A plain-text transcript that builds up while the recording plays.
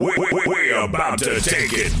We're about to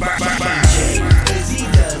take it back.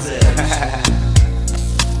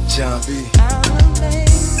 John B.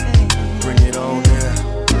 Bring it on there.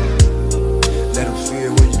 Let them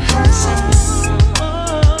feel where you come from.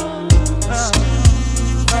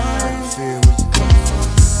 Let them feel where you come from.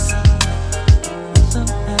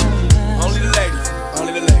 Only the ladies.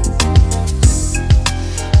 Only the ladies.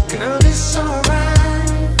 Girl, it's alright,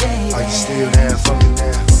 baby. Are you still there for me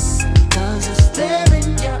now? Cause it's there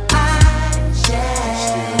in your eyes, yeah.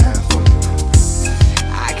 Still there for me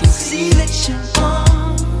now? I can see that you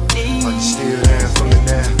want me. Are you still there for me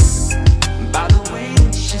now? By the way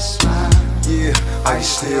that you smile. Yeah, are you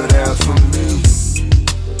still there for me?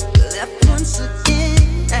 Left once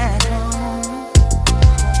again at home.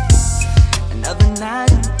 Another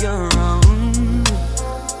night on your own.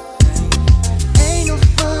 Ain't no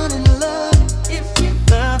fun in love if you're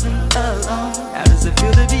loving alone. How does it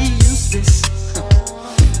feel to be useless?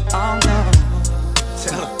 Oh no.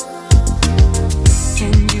 Tell 'em.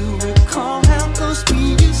 Can you recall how close we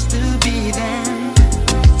used to be then?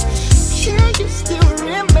 Yeah, you still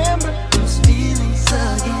remember those feelings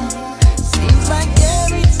again. Seems like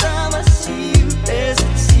every time I see you, there's a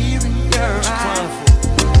tear in your eye.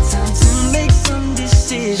 Time to make some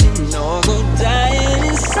decision or go dying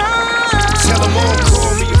inside. Tell them all,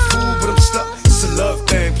 call me a fool, but I'm stuck. It's a love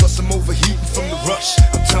thing, plus I'm overheating from the rush.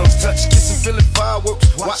 I'm tongues touch, kissing, feeling fireworks.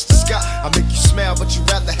 Watch the sky. I make you smile, but you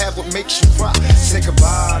rather have what makes you cry. Say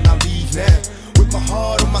goodbye and I leave now. With my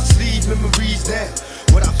heart on my sleeve, memories there.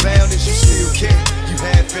 What I found is you still care. You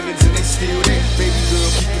had feelings and they still there. Baby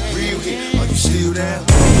girl, keep it real here. Are you still down?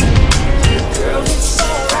 Girl, it's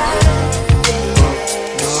alright.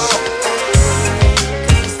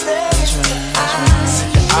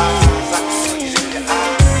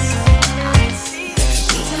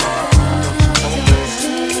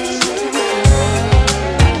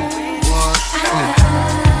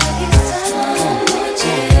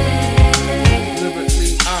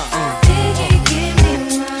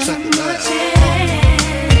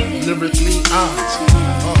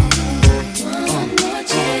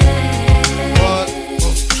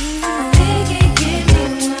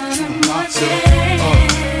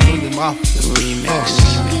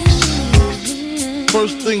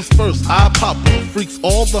 First things first, I pop up, freaks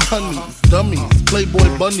all the honeys, dummies, playboy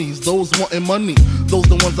bunnies, those wanting money. Those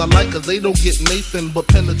the ones I like cause they don't get Nathan but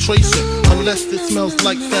penetration. Unless it smells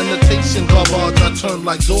like sanitation, garbage I turn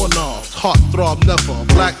like doorknobs. Heart throb never,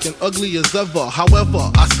 black and ugly as ever. However,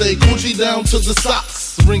 I stay Gucci down to the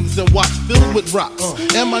socks, rings and watch filled with rocks.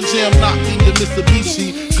 And my jam knocking the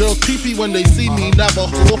Mitsubishi. Girls pee-pee when they see me,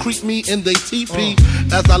 Navajo creep me in they teepee.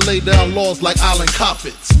 As I lay down laws like Island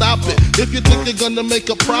Coppet. Stop it, if you think you're gonna make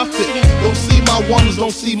a profit. Don't see my ones,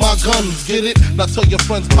 don't see my guns, get it? Now tell your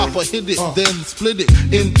friends Papa hit it, then split it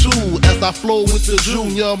in two. As I flow with the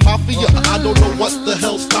Junior Mafia, I don't know what the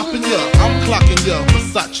hell's stopping ya. I'm clocking ya,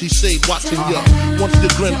 Versace shade watching ya. Once you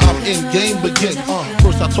grin, I'm in, game begins.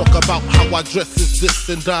 First I talk about how I dress is this,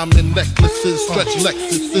 and diamond necklaces, stretch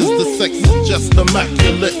Lexuses. The sex is just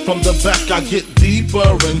immaculate. From the back I get deeper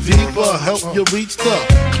and deeper, help you reach the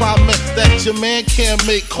climax that your man can't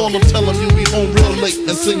make. Call him, tell him you be home real late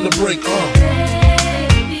and sing the break.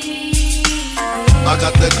 I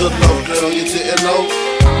got that good love, girl, you didn't know.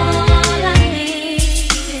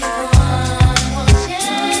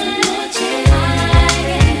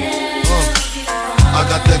 I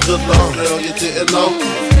got that good love, girl, you didn't know.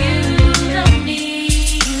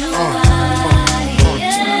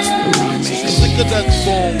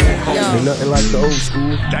 Ain't nothing like the old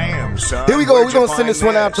school. Damn, son. Here we go, we gonna send this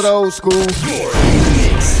one out to the old school.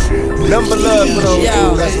 Number love for the old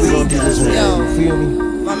school. That's what we gonna do this one. You feel me?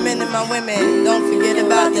 My men and my women, don't forget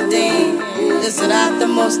about the dean. This is not the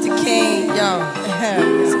most the king, yo.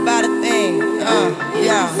 It's about a thing, yo.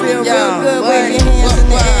 Feel real good, wave your hands in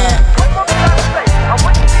the air.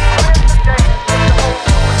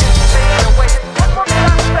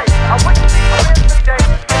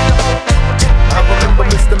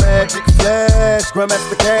 Mr. Magic Flash,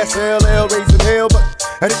 Grandmaster Cash, LL raising hell, but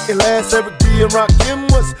I didn't last. Eric D and Rakim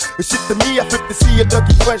was the shit to me. I fit to see a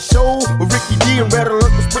Dougie Fresh show with Ricky D and Red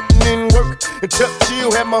Alert was putting in work. And Chuck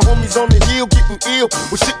Chill had my homies on the hill getting ill.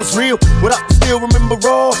 When shit was real, but I can still remember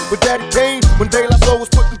raw with Daddy Kane. When De La Soul was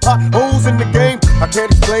putting potholes in the game. I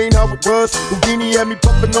can't explain how it was. Houdini had me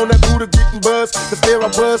puffing on that Buddha getting buzzed. Cause there I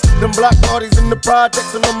was, them block parties in the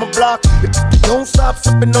projects and on my block. If you don't stop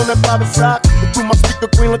sipping on that Bobby sock. And through my speaker,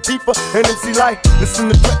 Queen Latifah and MC Light. Listen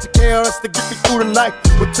to Dretch and KRS to get me through the night.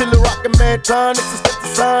 With Tilly Rockin' Mad Tonics, it's just a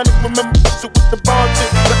sign. If remember picture with the bar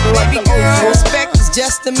chick, nothing like the old school. Respect is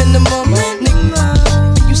just a minimum.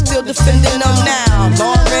 Nigga, you still defending them now.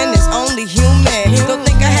 Lauren is only here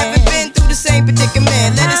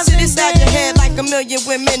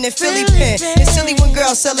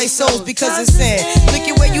y'all sell their souls because it's sin. Look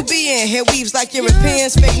at where you be in. Hair weaves like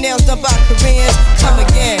Europeans. Fake nails done by Koreans. Come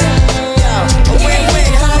again. Yo, a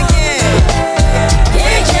win-win. Come again.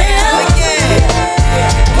 Yeah, come again.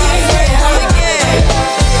 Win-win. Come again.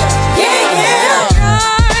 Yeah.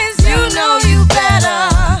 Guys, you know you better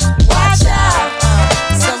watch out.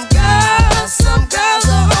 Some girls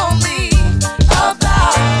are only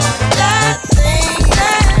about that thing.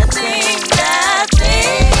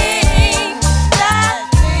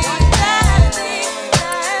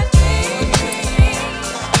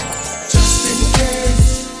 Just in case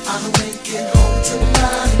I don't make it home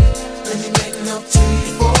tonight, let me make love to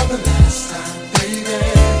you for the last time, baby.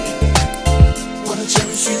 Wanna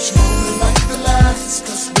cherish each moment like the last,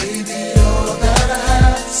 'cause baby, you're all that I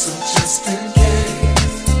have. So just in case,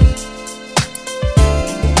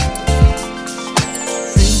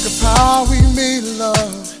 Think of how we made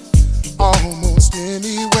love almost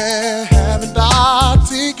anywhere. Haven't I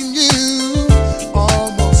taken you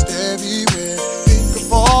almost everywhere? Think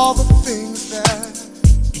of all the things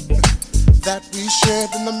that we shared,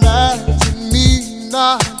 and imagine me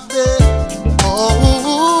not there.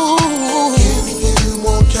 Oh, giving you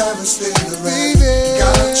more carrots than the rain.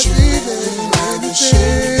 Got you, baby,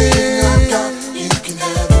 share everything I got. You can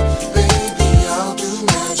have it, baby. I'll do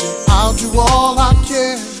magic. I'll do all I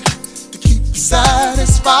can to keep you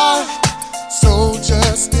satisfied. So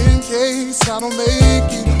just in case I don't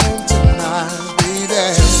make it home tonight, baby.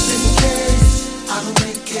 Just in case I don't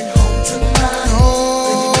make it home tonight, let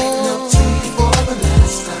me make love to you for the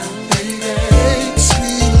last time, baby. Make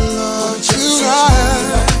sweet love Tonight, tonight.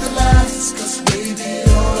 like the last, 'cause baby,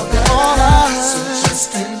 you're all that I have. So just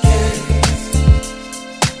in case,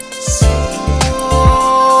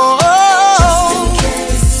 just in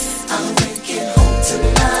case I don't make it home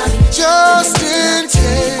tonight, Just in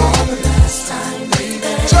case, for the last time,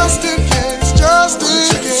 baby. just in case, just in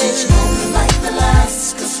Cherish each case. moment like the last,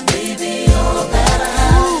 'cause baby, you're all that I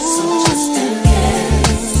have. So just in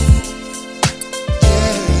case.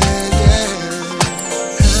 Yeah.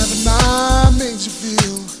 Haven't I made you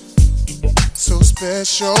feel so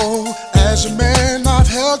special? As your man, I've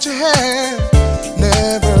held your hand,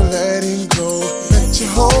 never letting go. Let you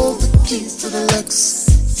hold the keys to the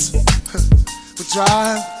Lexus. We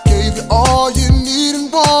drive, gave you all you need and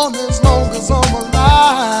want as long as I'm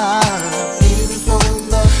alive. Even from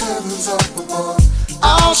the heavens up above,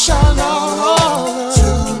 I'll shine out all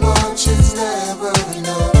too much is never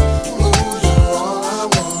enough. Ooh, you're all I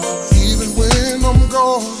want. Even when I'm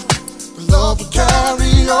gone, the love will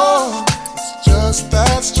carry on. It's just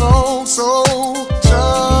that strong, so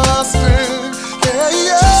just in,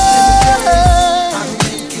 yeah. I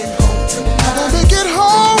make it home tonight, I'll make it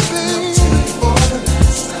home, baby. for the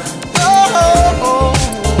last time. Oh,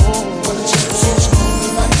 Wanna cherish each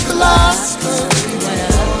moment like the last thing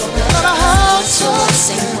that I have just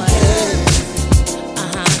in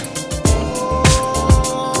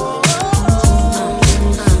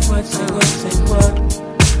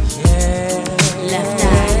Left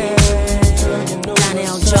Eye,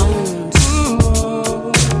 Donnell Jones.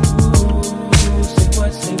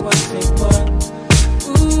 Say what?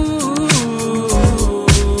 Ooh,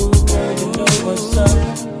 girl, you know what's up.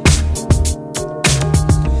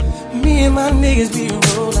 Me and my niggas be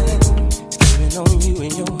rolling, skipping on you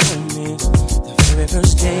and your homies. The very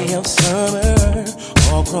first day of summer,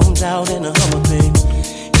 all grown out in a Hummer thing.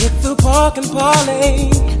 Hit the park and parlay.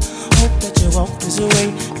 Hope that you walk this way,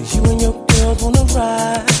 'cause you and your girls wanna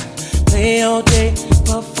ride. Play all day,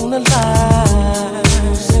 puff on the line.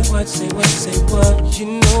 Say what? You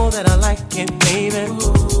know that I like it, baby.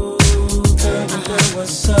 Ooh, girl, you know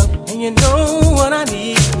what's up, and you know what I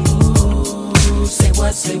need. Ooh, say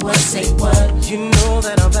what? You know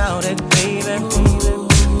that I'm about it, baby.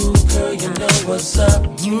 Ooh, girl, you know what's up.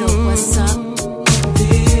 You know what's up. I'm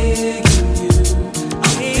digging you,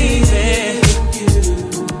 baby.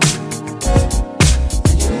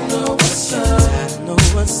 You know what's up. I know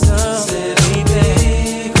what's up, baby.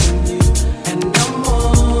 And I'm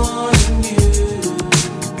on you.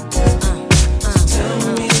 Tell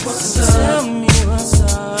me what's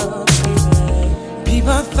up, baby.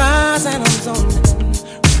 People thighs and I'm zoning.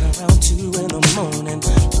 Run around 2 in the morning,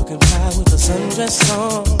 looking fly with a sundress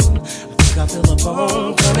on. I think I feel a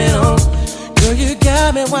bone coming on. Girl, you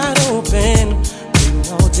got me wide open,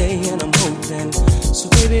 waiting all day and I'm hoping. So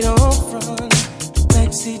baby, don't front,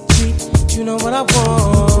 backseat Jeep, you know what I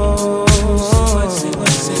want. Say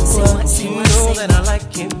what? You know that I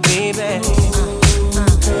like it, baby.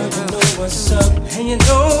 Girl, you know what's up, and you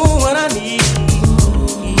know what I need.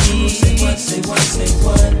 Say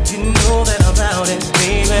what? You know that I'm about it,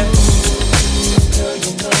 baby. Girl,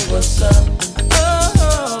 you know what's up. Oh.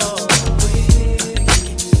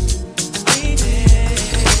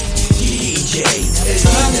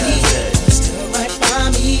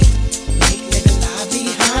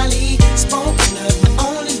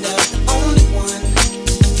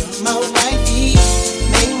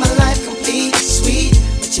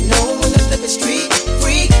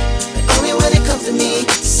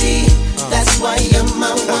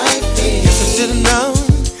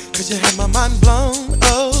 mind blown.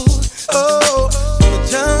 Oh, oh, from the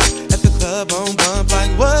jump at the club on bump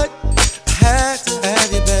like what? I had to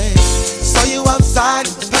have you, babe. Saw you outside,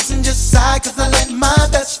 the passenger side, 'cause I let my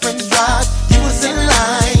best friend drive. You was in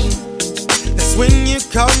line. That's when you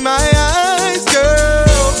caught my eyes,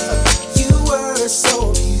 girl. You were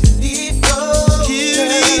so beautiful,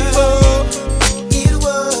 beautiful. It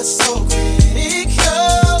was so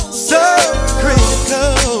critical, so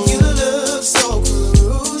critical. You look so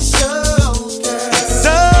crucial, girl.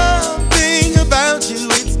 Something about you,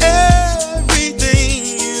 it's everything.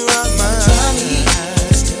 You are mine.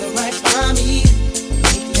 Still right by me,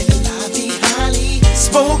 make a lie behind me.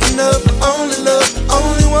 Spoken of, the only love, the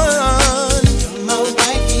only one. You're my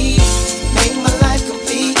wifey, make my life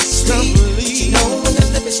complete. Sweet, but you know when the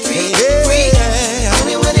flip is street free.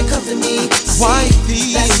 Only when it comes to me, wifey.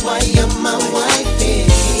 That's why you're my wifey.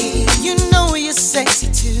 You know you're sexy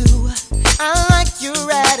too. I like your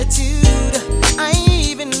attitude. I ain't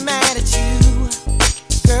even mad at you.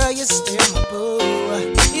 Girl, you're still my boo.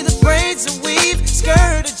 Either braids or weave,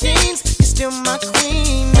 skirt or jeans, you're still my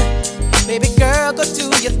queen. Baby girl, go do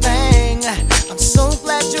your thing. I'm so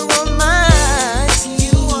glad you're on my team.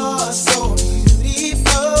 You are so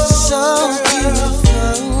beautiful, so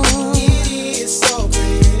beautiful. It is so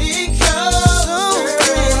critical, so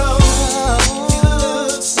critical. You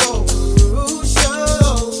look so crucial,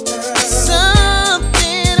 girl.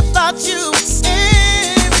 Something about you, it's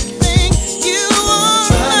everything. You are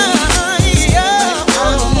mine.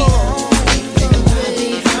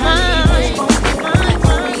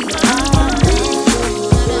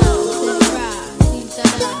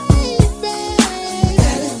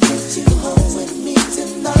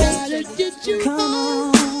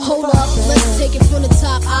 Hold up, let's take it from the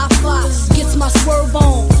top. I-Fox gets my swerve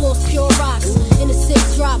on, floors pure rocks. In the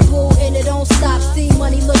 6 drop, bull, and it don't stop. See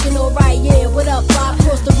money looking alright, yeah. What up, Bob?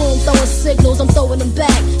 Across the room, throwing signals, I'm throwing them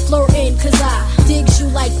back. Flirting, 'cause I digs you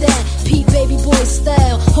like that. Pete baby boy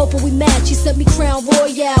style, hoping we match. He sent me Crown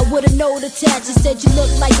Royale with a note attached. He said you look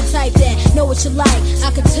like the type that know what you like.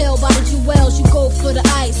 I could tell by the jewels, you go for the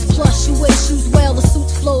ice. Plus, you wear shoes well, the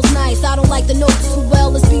suit flows nice. I don't like the notes too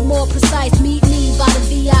well, let's be more precise. Meet me by the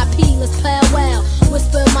VIP, let's powwow.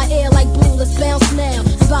 Whisper in my ear like blue, let's bounce now.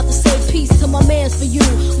 I'm about to say peace to my mans for you.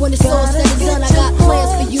 When it's all said and done, I got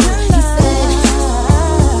plans for you. He said,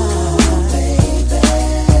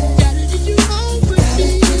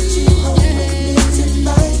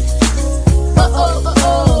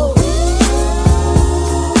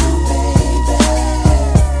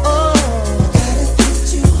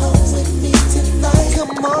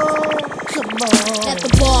 at the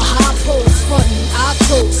bar, high post, frontin', I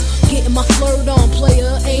toast. Getting my flirt on,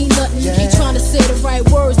 player, ain't nothing. You keep trying to say the right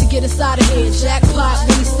words to get us out of here. Jackpot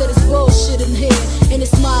when he said his bullshit in here. And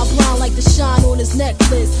his smile blind like the shine on his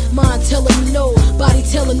necklace. Mind telling me no, body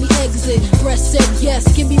telling me exit. Breast said yes,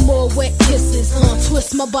 give me more wet kisses.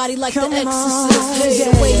 Twist my body like the exorcist. Hey,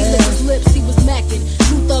 the way he licked his lips, he was macking.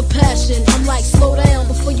 True thug passion, I'm like slow down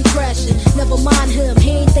before you crashing. Never mind him,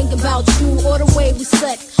 he ain't thinking about you or the way we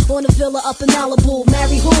sex. On a villa up in Malibu,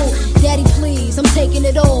 marry who? Daddy please, I'm taking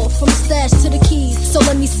it all, from the stash to the keys, so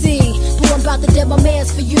let me see. Boy, I'm about to dead my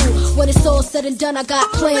mans for you. When it's all said and done, I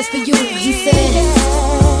got plans for you. He said,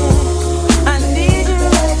 I need you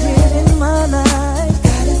right here in my life.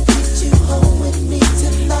 Gotta get you home with me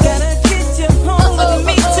tonight. Gotta get you home with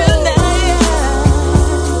me tonight.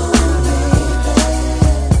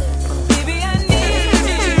 Baby, I need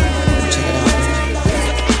you. Check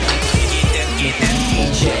it out.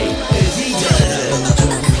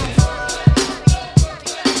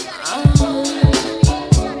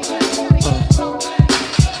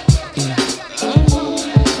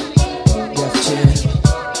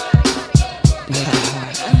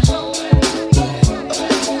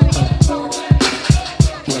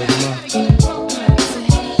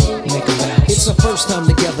 Time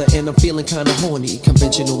together and I'm feeling kinda horny.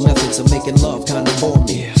 Conventional methods of making love kinda bore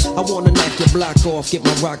me. I wanna knock your block off, get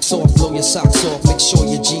my rocks off, blow your socks off, make sure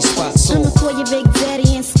your G-spot's I'ma off. call your big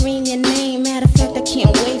daddy and scream your name. Matter of fact, I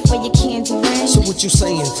can't wait for your candy rain. So what you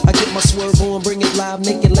saying? I get my swerve on, bring it live,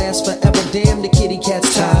 make it last forever. Damn, the kitty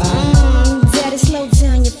cat's tired. Daddy, slow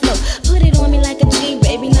down your flow. Put it on me like a G,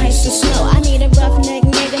 baby, nice and slow. I need a roughneck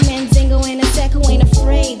nigga, Mandingo, and a tech who ain't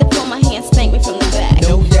afraid to pull my hand, spank me from the back.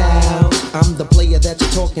 No doubt, I'm the player that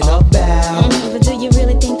you're talking about. But do you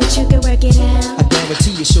really think that you can work it out? I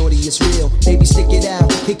guarantee you, shorty, it's real. Baby, stick it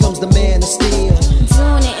out. Here comes the man of steel.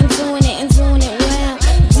 Doing it and doing it and doing it well.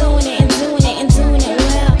 Doing it and doing it and doing it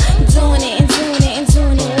well. Doing it and doing it and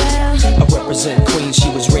doing it well. I represent Queens, she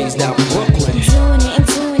was raised out in Brooklyn. Doing it and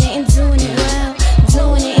doing it and doing it well.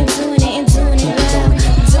 Doing it and doing it and doing it well.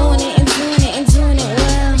 Doing it and doing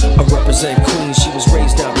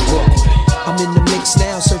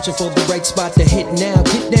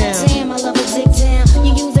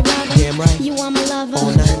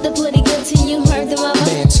lover. The pretty good to you, heard the mother.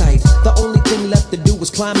 Man tight, the only thing left to do was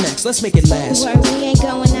climax. Let's make it last. Word, we ain't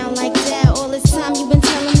going out like that. All this time you been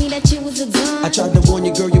telling me that you was a gun. I tried to warn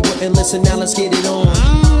you, girl, you wouldn't listen. Now let's get it on.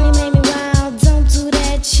 You made me wild, don't do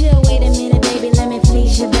that. Chill, wait a minute, baby, let me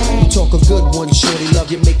please your back. Talk a good one, shorty,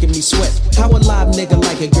 love you making me sweat. How a live nigga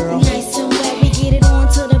like it, girl? Nice and wet, we get it on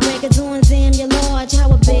till the break of dawn. Damn, you're large. How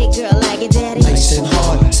a big girl like it, daddy? Nice and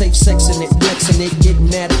hard, safe sexing it, flexing it, getting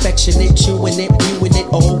that affectionate, chewing it, viewing it,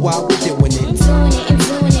 all while we're doing it. I'm doing it, and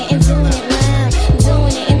doing it, and doing it loud.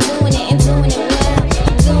 Doing it, and doing it, and doing it well.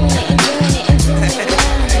 Doing it, and doing it, and doing it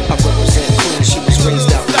well. I represent Queen, she was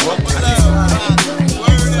raised out in Brooklyn.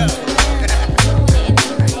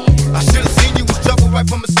 I should've seen you was trouble right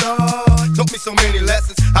from the start. Taught me so many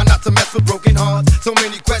lessons, how not to mess with broken hearts. So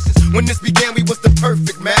many questions. When this began, we was the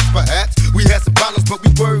perfect match. Perhaps we had some problems, but we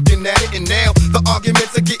working at it. And now the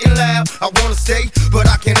arguments are getting loud. I wanna stay, but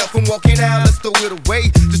I can't help from walking out. Let's throw it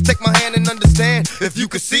away. Just take my hand and understand. If you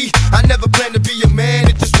could see, I never planned to be your man.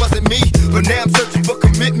 It just wasn't me. But now I'm searching for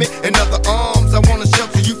commitment and other arms. I wanna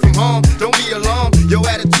shelter you from harm. Don't be alarmed. Your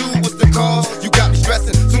attitude was the cause. You got me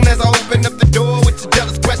stressing. Soon as I open up the door with your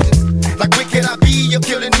jealous questions. Like where can I be? You're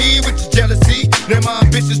killing me with your jealousy. Now my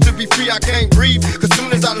ambitions to be free, I can't breathe. Cause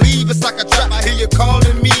soon as I leave, it's like a trap. I hear you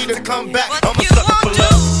calling me to come back. I'm a sucker for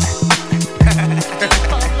love. That's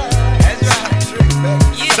right.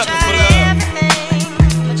 You tried everything,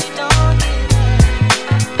 but you don't get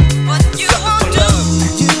what you won't do.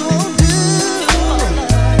 You won't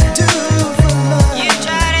do for love. You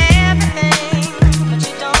tried everything, but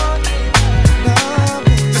you don't get.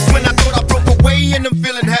 Just when I thought I broke away and I'm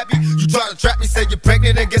feeling happy, you try to trap me, say you're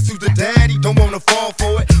pregnant, and guess who's the daddy? Don't wanna fall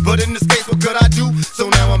for it, but in this case, what could I do? So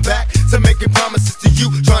now I'm back to making promises to you,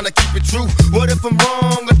 trying to keep it true. What if I'm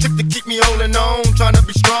wrong? A trick to keep me holding on, trying to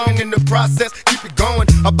be strong in the process, keep it going.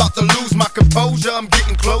 About to lose my composure, I'm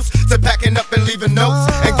getting close to packing up and leaving notes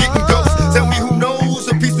and getting ghosts. Tell me who knows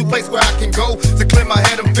a peaceful place where I can go to clear my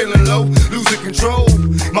head. I'm feeling low, losing control.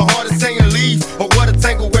 My heart is saying leave, or what a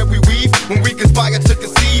tangle where we weave when we conspire to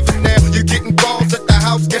conceive. And now you're getting calls at the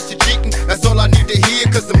house, guess you're cheating. That's all I need to hear,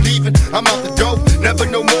 cause I'm leaving. I'm out the door, never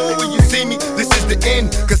no more when you see me. This is the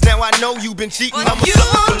end, cause now I know you've been cheating. I'm a sucker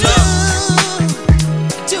for love.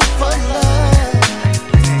 Do for love.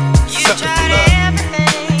 You tried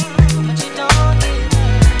everything, but you don't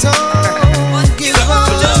give up,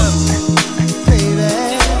 baby.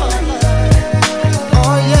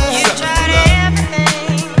 Oh yeah. You tried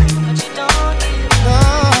everything, but you don't give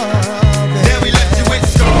up. Now we left you with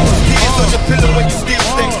scars. Tears on your pillow when you still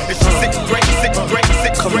stink. It's your sixth grade.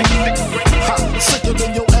 Sicker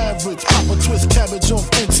than your average. Papa twist cabbage off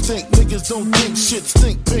instinct. Niggas don't think shit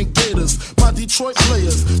stink. Pink Gators, my Detroit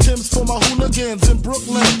players. Tim's for my hooligans in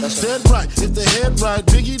Brooklyn. Dead right, if they head right,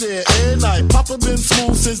 Biggie there every night. Papa been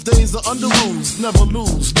smooth since days of under rules. Never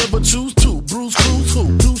lose, never choose to. Bruise, cruise,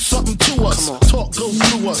 who? Do something to us. Talk, go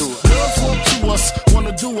through us. Girls want to us,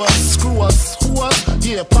 wanna do us. Screw us, who us?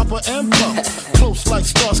 Yeah, Papa and Pump. Close like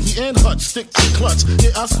Starsky and Hutch. Stick to clutch.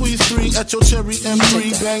 Yeah, I squeeze 3 at your cherry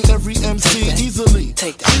M3. Bang every MC easily.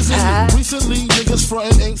 Recently, niggas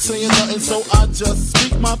frontin' ain't saying nothing, so I just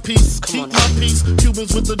speak my peace. Keep my peace.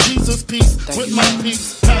 Cubans with the Jesus peace. With my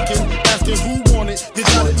peace. Packing, asking who want it. You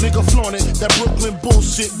got it, nigga, flaunt it. That Brooklyn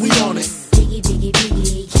bullshit, we on it. Biggie, biggie,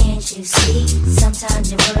 biggie, can't you see?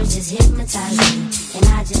 Sometimes your words just hypnotize me. And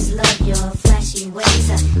I just love your flashy ways.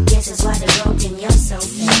 I guess that's why they're broken, you're so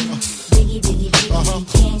fake. Biggie, biggie, biggie,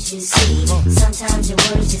 can't you see? Sometimes your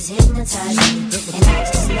words just hypnotize me. And I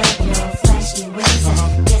just love your flashy ways. I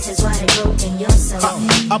guess that's why they're broken, you're so fake.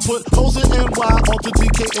 I put hoes in NY onto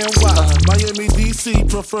DKNY. Miami, DC,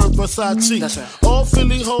 prefer Versace. That's right. All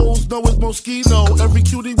Philly hoes know it's Moschino. Every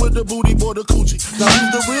cutie with the booty, boy, the coochie. Now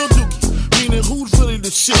who's the real dookie? Meaning who's really the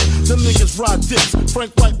shit? Them niggas ride dicks.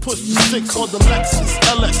 Frank White push the 6 or the Lexus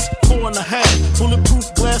LX 4.5.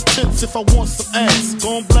 Bulletproof glass tints if I want some ass.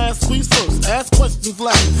 Gon' blast squeeze first, ask questions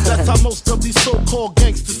last. That's how most of these so-called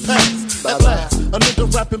gangsters pass. At last, a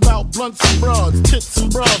nigga rapping about blunts and broads, tits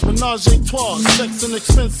and bras, menage a trois, sex and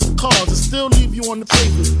expensive cars, and still leave you on the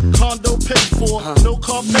pavement. Condo paid for, no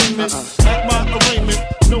car payment. At my arraignment,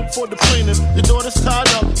 note for the plaintiff. Your daughter's tied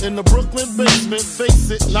up in the Brooklyn basement. Face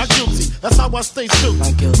it, not guilty. That's how I stay true.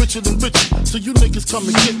 Richer than richer, so you niggas come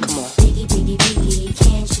and get me. Come on. Biggie, biggie, biggie,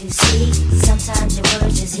 can't you see? Sometimes your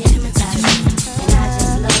words just hypnotize me. And I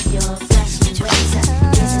just love your flashy ways.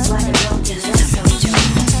 I guess that's why they're broken, you're so true.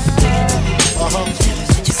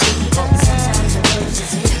 Can't you see? Sometimes your words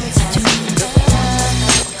just hypnotize me. And I just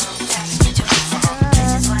love your flashy ways. I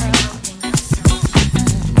guess that's why they're broken, you're so true.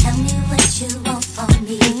 Tell me what you want from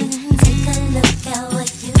me. Take a look at what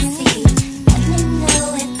you see. Let me know.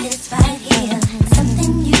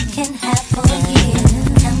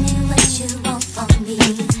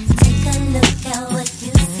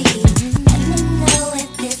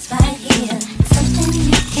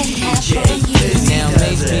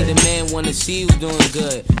 wanna see you doing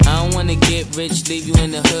good. I don't wanna get rich, leave you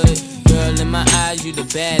in the hood. Girl, in my eyes, you the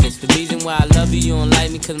baddest. The reason why I love you, you don't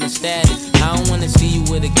like me cause my status. I don't wanna see you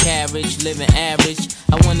with a carriage, living average.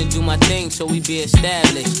 I wanna do my thing so we be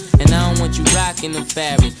established. And I don't want you rocking them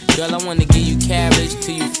fabrics. Girl, I wanna give you carriage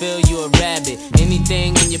till you feel you a rabbit.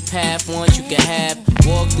 Anything in your path, once you can have.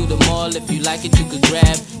 Walk through the mall, if you like it, you could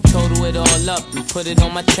grab. Total it all up and put it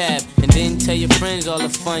on my tab. And then tell your friends all the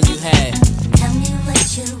fun you had. Tell me what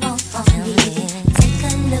you want from me. Take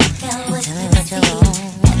a look at what you see.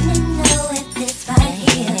 Let me know if this right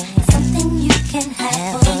here is something you can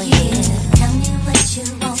have for years. Tell me what you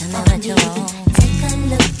want from me. Take a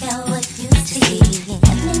look at what you see.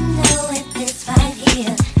 Let me know if this right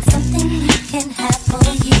here is something you can have for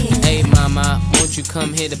years. Hey mama, won't you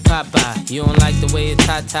come here to Popeye? You don't like the way your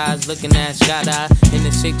tatas looking at Scott-eye. In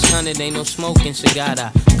the 600 ain't no smoking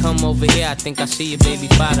cigar. Come over here, I think I see your baby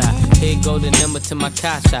father. Here go the number to my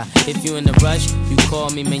casa. If you in a rush, you call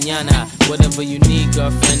me mañana. Whatever you need,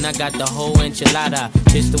 girlfriend, I got the whole enchilada.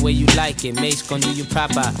 Just the way you like it, mate's gon' do you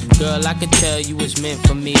proper. Girl, I could tell you was meant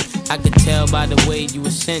for me. I could tell by the way you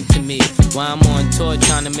was sent to me. While I'm on tour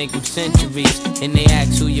trying to make them centuries. And they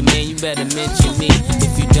ask who your man, you better mention me.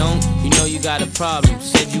 If you don't, you know you got a problem.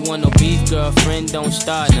 Said you want no beef, girlfriend, don't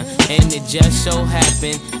start now. And it just so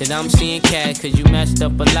happened that I'm seeing cat cause you messed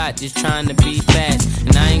up a lot just trying to be fast.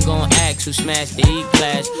 And I ain't gon' ask who smashed the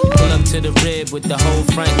E-class. Pull up to the rib with the whole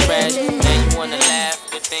front crash. Now you wanna laugh,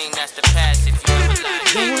 good thing that's the past. If you ever lie,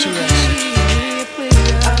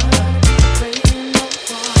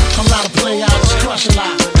 I'm not a player, I just crush a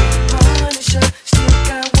lot. Punisher, still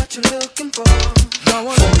got what you're looking for. From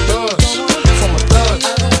a thugs, from a thugs. I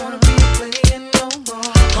don't wanna be playing no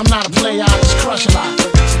more. I'm not a player, I just crush a lot.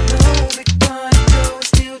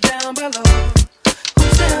 Still down below.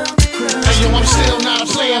 Who's down the crowd? Hey yo, I'm still not a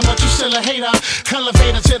player, but you still a hater.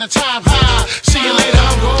 Elevator to the top high. See you later,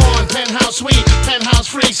 I'm gone. Penthouse suite, penthouse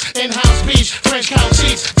freaks, in-house beach, French couch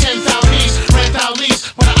seats, 10,000 east, rent out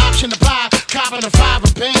lease with an option to buy. Copping a 5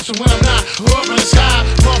 of bands from when I'm not. Up in the sky,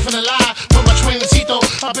 off in the lie. Put my twincito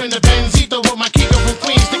up in the Benzito with my Kiko from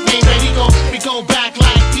Queens, nickname Benito. We go back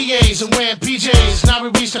like PAs and wearing PJs. Now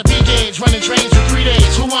we reach the P gauge, running trains for 3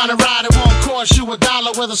 days. Who wanna ride? It won't cost you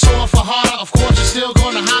 $1. Whether sore for harder, of course you're still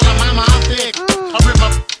gonna holler. Mama, I'm thick. I rip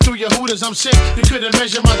my through your hooters, I'm sick. You couldn't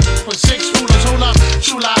measure my for 6 rulers. Hold up,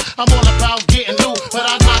 true lie. I'm all about getting loot, but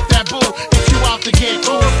I knock that bull if you out to get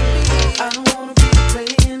cool. I don't wanna be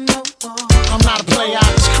playing no more. I'm not a player, I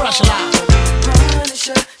just crush a lot.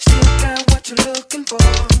 Punisher, still got what you're looking for.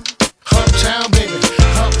 Uptown, baby,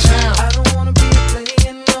 uptown. I don't wanna be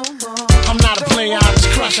playing no more. I'm not a player, I just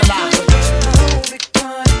crush a lot.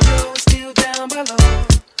 Still down below.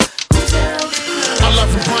 I love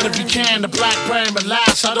from point of Buchanan, the black brand, but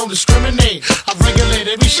last I don't discriminate. I regulate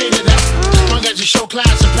every shade of that. Long as you show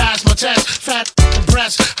class and pass my test. Fat and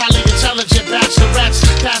breasts, highly intelligent bachelorettes.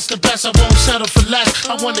 That's the best, I won't settle for less.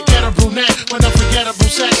 I want to get a brunette with unforgettable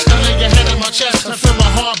sex. I lay your head on my chest, I feel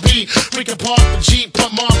my heartbeat. We can park the Jeep,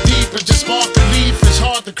 put Mark deep and just spark the leaf. It's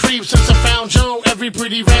hard to creep since I found Joe. Every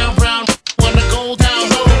pretty round brown wanna go down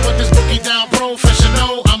low. Put this boogie down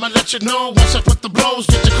professional. I'ma let you know once I put the blows.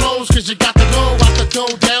 Get your clothes, cause you got to go out the door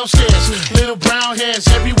downstairs. Little brown hairs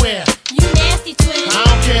everywhere. You nasty twin. I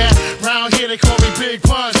don't care. Round here they call me Big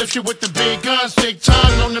Puns. If you with the big guns, big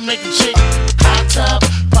tongue, known to make a chick hot tub,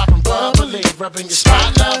 poppin' bubbly, rubbing your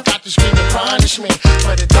spot, love. Got to scream and punish me,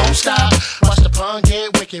 but it don't stop. Watch the pun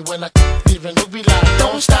get wicked when I even look be like,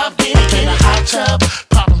 don't stop, get it in a hot tub,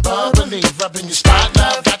 poppin' bubbly, rubbing your spot,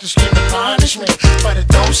 love. Got to scream and punish me, but it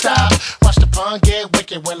don't stop. Watch the pun get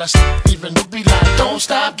wicked when I even look be like, don't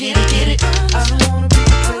stop, get it, get it. I don't wanna be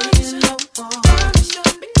playing no more.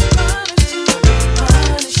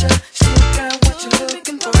 Punisher, still got what you're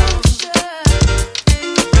looking for.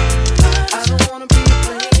 I don't wanna be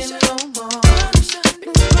playing no more.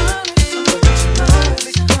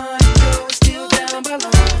 Still down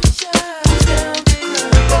below. Who's down to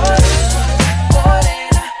cry?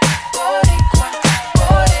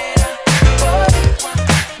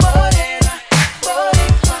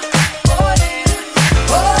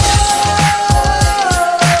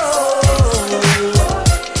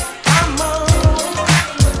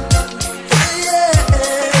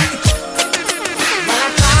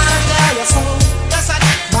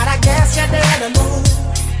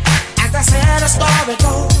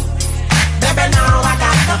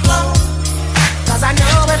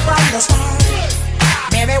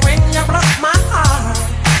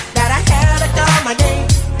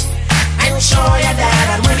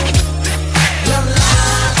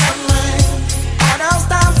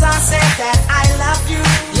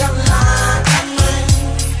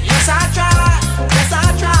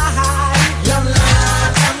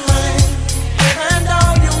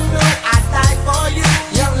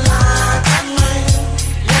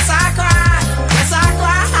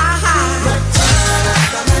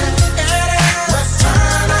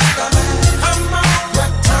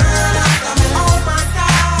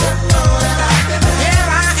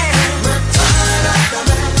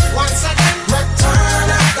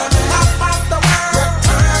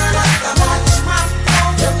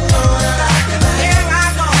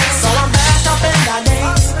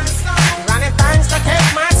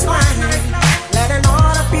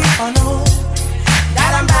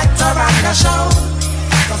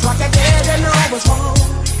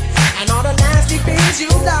 is you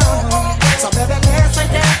down. So baby, listen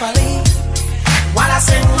carefully while I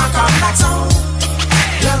sing my comeback song.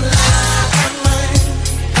 Your lies on mine.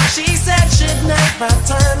 She said she'd never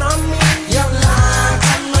turn on me. Your lies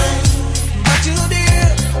on mine. But you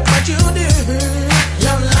did.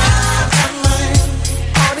 Your lies on mine.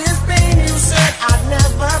 All this pain you said I'd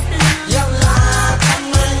never be. Your lies on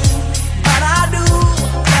mine. But I do.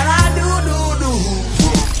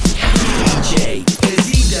 DJ, cause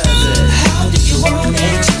he does it. How did you want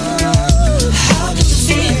it? How did you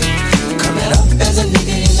feel? Coming up as a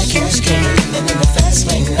nigga in the cash can, living in the fast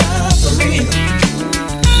lane, not for real.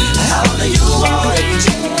 How do you want it?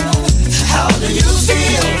 How do you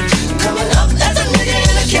feel? Coming up as a nigga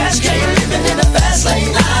in the cash can, living in the fast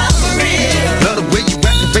lane, not for real. Love the way you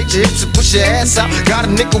activate your hips and push your ass out. Got a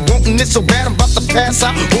nigga wanting it so bad I'm about to pass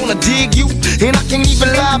out. Wanna dig you, and I can't even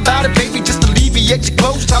lie about it, baby. Just alleviate your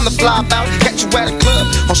clothes, time to fly about. Catch you at a club,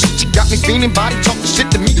 oh shit, you got me feeling. Body talking shit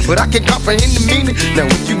to me, but I can't comprehend the meaning. Now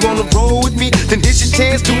if you wanna roll with me, then here's your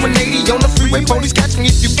chance. Do an 80 on the freeway, police catch me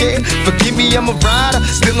if you can. Forgive me, I'm a rider,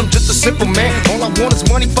 still I'm just a simple man. All I want is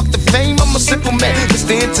money, fuck the fame, I'm a simple man.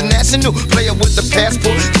 Mr. International, player with the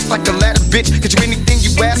passport. Just like a ladder, bitch, get you anything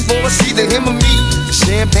you ask for. It's either him or me.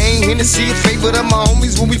 Champagne, Hennessy, a favorite of my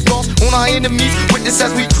homies when we floss on our enemies. Witness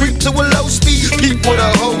as we creep to a low speed. Peep with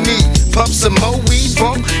a whole knee. Pump some more weed,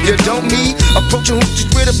 bump, you don't need. Approaching hoochies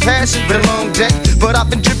with a passion, been a long day. But I've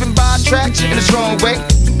been driven by attraction in a strong way.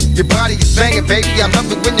 Your body is banging, baby, I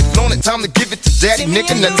love it when you're flown it. Time to give it to daddy,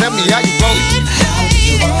 nigga, now tell me how you want it. How do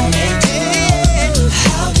you want it?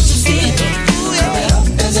 How did you feel? Coming up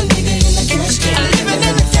as a nigga in the cash can, living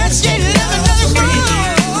in the cash can, living in the real.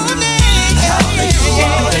 How do you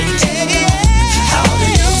want it? How do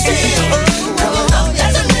you feel? Coming up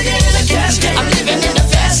as a nigga in the cash can, I'm living in the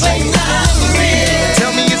fast lane, not for real.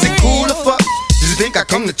 Tell me, is it cool or fuck? Do you think I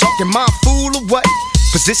come to talk in my fool or what?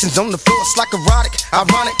 Positions on the floor, it's like erotic.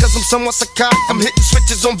 Ironic, cause I'm somewhat psychotic. I'm hitting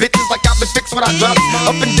switches on bitches like I've been fixed when I drop it.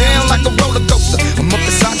 Up and down like a roller coaster. I'm up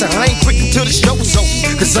inside you, I ain't quick until the show is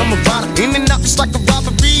over. Cause I'm a rider, in and out just like a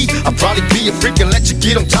robbery. I'll probably be a freak and let you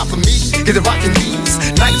get on top of me. Get the rockin' knees,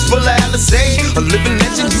 nights full of Alizé. A living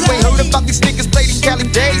legend, you ain't heard about these niggas play these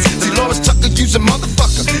Cali days. Dolores Tucker, use a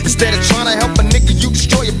motherfucker. Instead of trying to help a nigga, you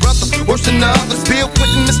destroy your brother. Worse than the others, Bill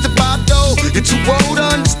Clinton, Mr. Bado. You're too old to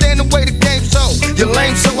understand the way the game's so. You're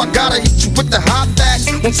lame, so I gotta hit you with the hot facts.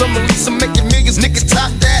 Want some release, I'm making millions, niggas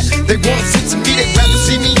top that. They wanna sit to me, they'd rather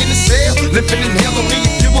see me in the cell. Living in hell, only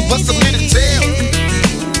a few of us a little tale.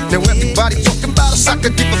 Now everybody talking about us, I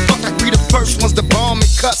could give a fuck. I be the first ones to bomb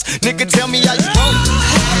and cuss. Nigga, tell me how you want it.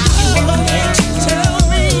 How do you want it?